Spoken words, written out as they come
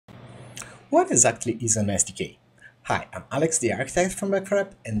What exactly is an SDK? Hi, I'm Alex, the architect from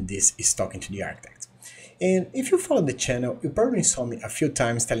Backrep, and this is Talking to the Architect. And if you follow the channel, you probably saw me a few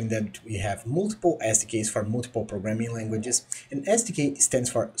times telling that we have multiple SDKs for multiple programming languages, and SDK stands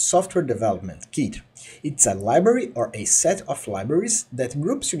for Software Development Kit. It's a library or a set of libraries that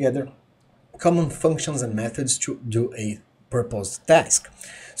groups together common functions and methods to do a purposed task.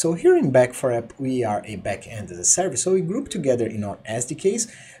 So here in Back4App, we are a backend as a service, so we group together in our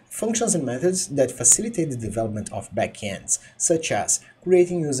SDKs functions and methods that facilitate the development of backends, such as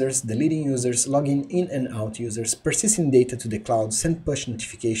creating users, deleting users, logging in and out users, persisting data to the cloud, send push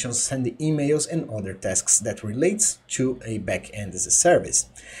notifications, send emails, and other tasks that relates to a backend as a service.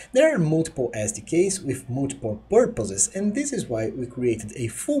 There are multiple SDKs with multiple purposes, and this is why we created a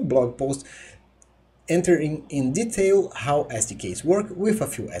full blog post entering in detail how SDKs work with a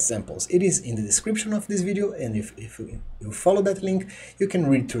few examples. It is in the description of this video, and if you follow that link, you can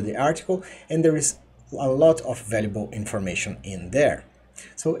read through the article, and there is a lot of valuable information in there.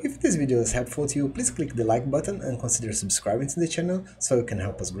 So if this video is helpful to you, please click the like button and consider subscribing to the channel so you can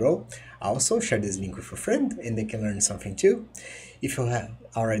help us grow. Also, share this link with a friend and they can learn something too. If you have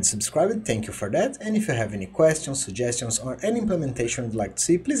already subscribed, thank you for that. And if you have any questions, suggestions, or any implementation you'd like to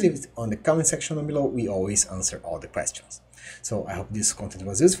see, please leave it on the comment section down below. We always answer all the questions. So I hope this content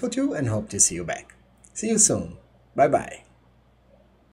was useful to you and hope to see you back. See you soon. Bye bye.